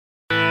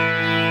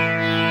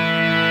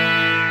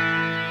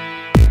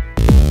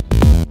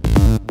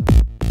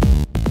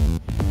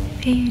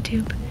Hey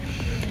YouTube.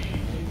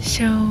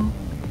 So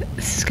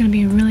this is gonna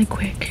be a really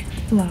quick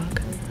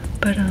vlog,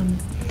 but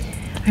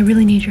I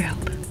really need your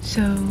help.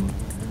 So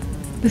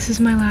this is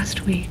my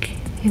last week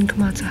in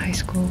Komatsu High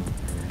School.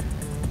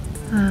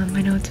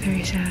 I know it's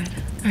very sad.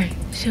 Alright,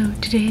 so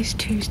today is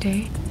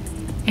Tuesday,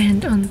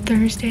 and on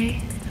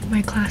Thursday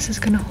my class is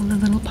gonna hold a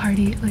little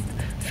party, like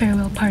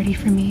farewell party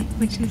for me,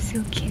 which is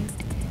so cute.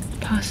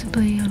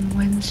 Possibly on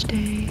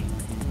Wednesday,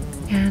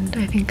 and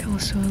I think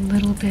also a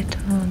little bit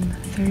on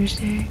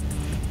Thursday.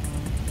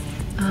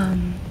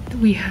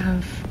 We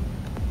have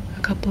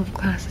a couple of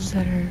classes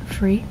that are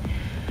free,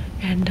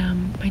 and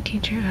my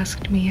teacher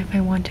asked me if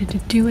I wanted to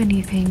do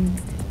anything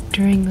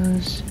during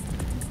those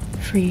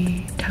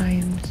free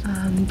times,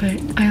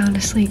 but I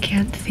honestly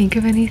can't think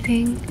of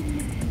anything,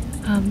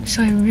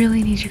 so I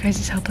really need you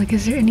guys' help. Like,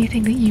 is there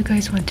anything that you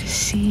guys want to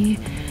see,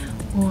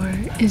 or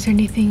is there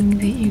anything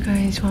that you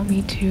guys want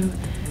me to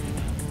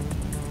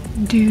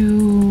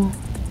do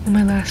on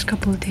my last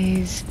couple of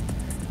days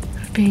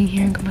of being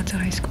here in Komatsu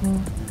High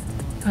School?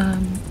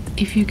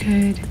 If you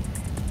could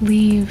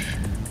leave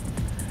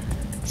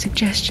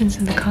suggestions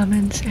in the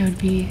comments, I would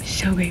be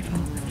so grateful.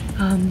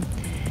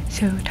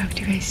 So talk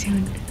to you guys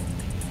soon.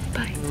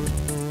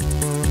 Bye.